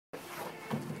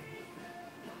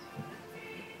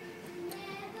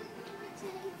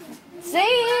Say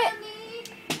it.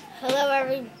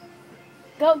 Hello,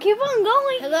 Go. Keep on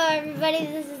going. Hello, everybody.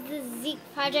 This is the Zeke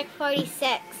Project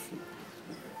 46.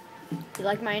 You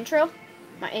like my intro?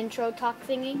 My intro talk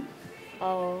thingy?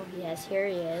 Oh, yes, here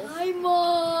he is. Hi,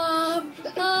 Mom.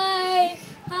 Hi.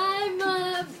 Hi,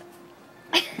 Mom.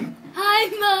 Hi,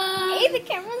 Mom. Hey, the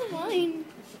camera's mine.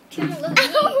 Camera, look.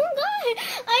 Oh, God.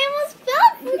 I almost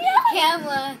fell.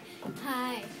 Camera.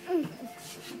 Hi.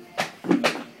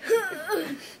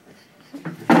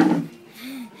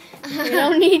 We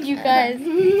don't need you guys.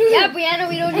 Yeah, Brianna,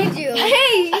 we don't need you.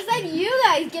 Hey, I said you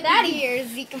guys. Get out of here,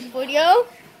 Zeke Studio.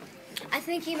 I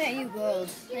think he meant you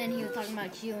girls, and he was talking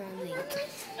about you only.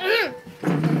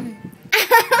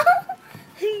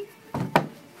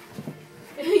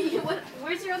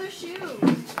 Where's your other shoe?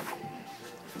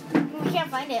 We can't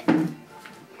find it.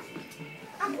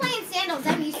 I'm playing sandals.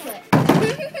 I'm used to it.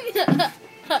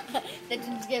 That's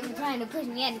just trying to push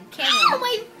me out of the camera. Oh,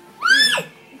 my.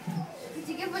 Did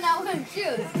you give one out with her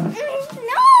shoes?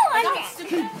 No, I'm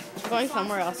not. Going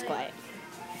somewhere else quiet.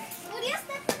 What is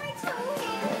that for my toe?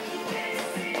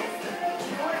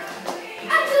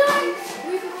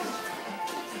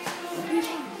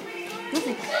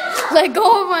 Let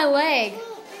go of my leg.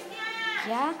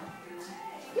 Yeah?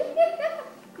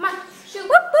 Come on, shoot.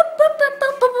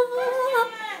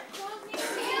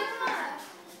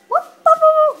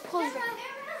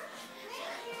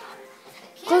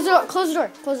 Close the door. Close the door.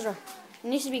 Close the door. It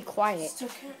needs to be quiet.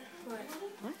 What?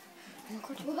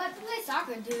 We're about to play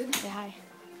soccer, dude. Say hi.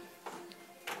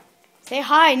 Say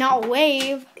hi, not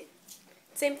wave.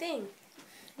 Same thing.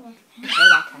 Okay,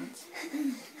 that counts.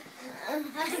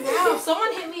 Wow,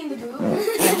 someone hit me in the boob.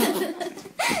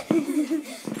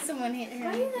 Someone hit her.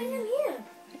 Why are you letting him here?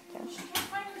 She can't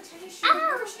find the tennis shoe.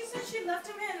 Remember, she said she left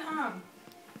him in,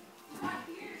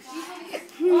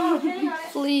 Oh, hang on.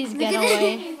 Please get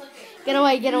away. Get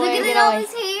away, get away, Look get at all away.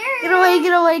 his hair. Get away,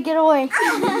 get away, get away.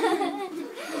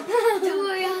 Don't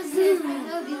worry, I'll see.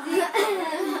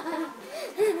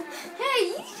 Hey,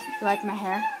 you You like my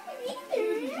hair?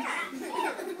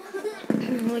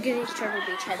 Look at these Trevor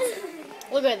Beach headsets.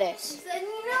 Look at this.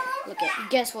 Look at.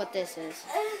 Guess what this is?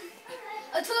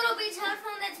 A Turtle Beach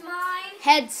headphone that's mine.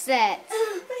 Headset.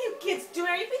 What are you kids doing?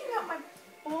 Are you beating up my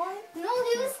boy? No,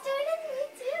 he was doing it to me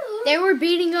too. They were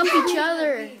beating up each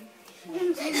other.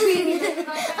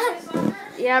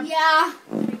 Yep. Yeah.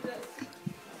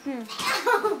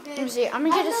 Let me see. I'm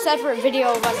gonna get a separate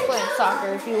video of us playing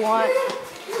soccer if you want.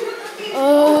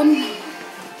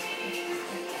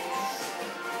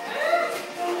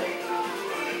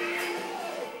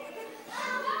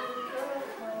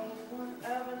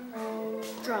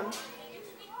 Drum.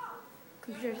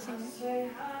 Computer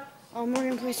thing. We're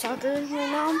gonna play soccer right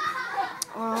now.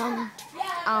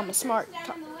 I'm a smart.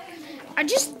 I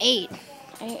just ate.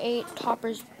 I ate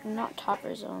Toppers, not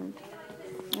Toppers.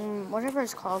 Whatever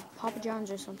it's called, Papa John's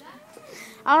or something.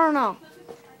 I don't know.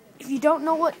 If you don't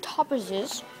know what Toppers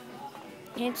is,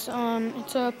 it's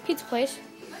a pizza place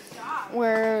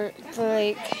where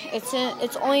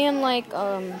it's only in like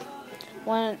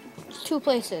two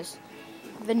places,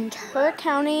 Ventura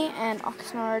County and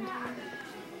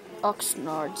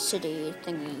Oxnard City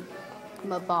thingy,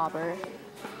 mabobber.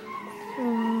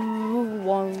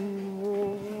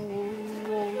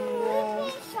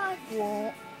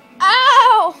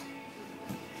 Ow!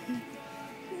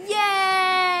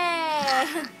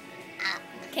 Yeah!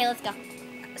 Okay, let's go.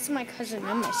 This is my cousin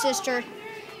and my sister.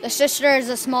 The sister is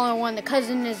the smaller one. The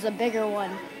cousin is the bigger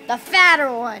one. The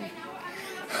fatter one.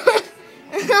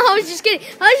 I was just kidding.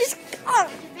 Oh.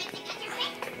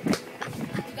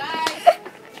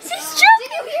 Did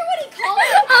you hear what he called me?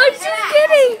 I was just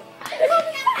kidding.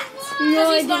 Because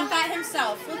he's not fat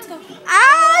himself. Let's go.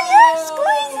 You're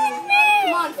squeezing me.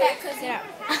 Come on, fat cousin.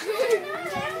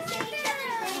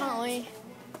 Molly.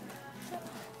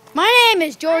 My name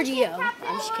is Giorgio.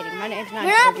 I'm just kidding. My name's not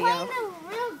Giorgio.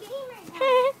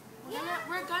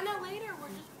 We're gonna later.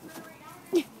 We're just right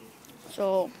now.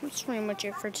 So that's pretty much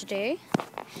it for today.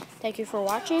 Thank you for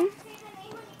watching.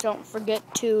 Don't forget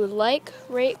to like,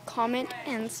 rate, comment,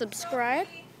 and subscribe.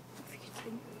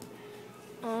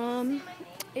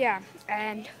 Yeah,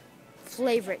 and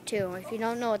favorite too. If you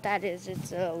don't know what that is,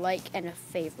 it's a like and a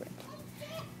favorite.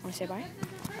 Want to say bye?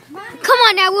 Come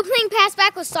on now, we're playing pass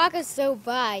back with soccer, so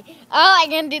bye. All I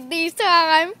can do this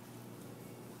time.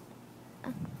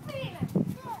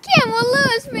 Kim will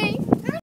lose me.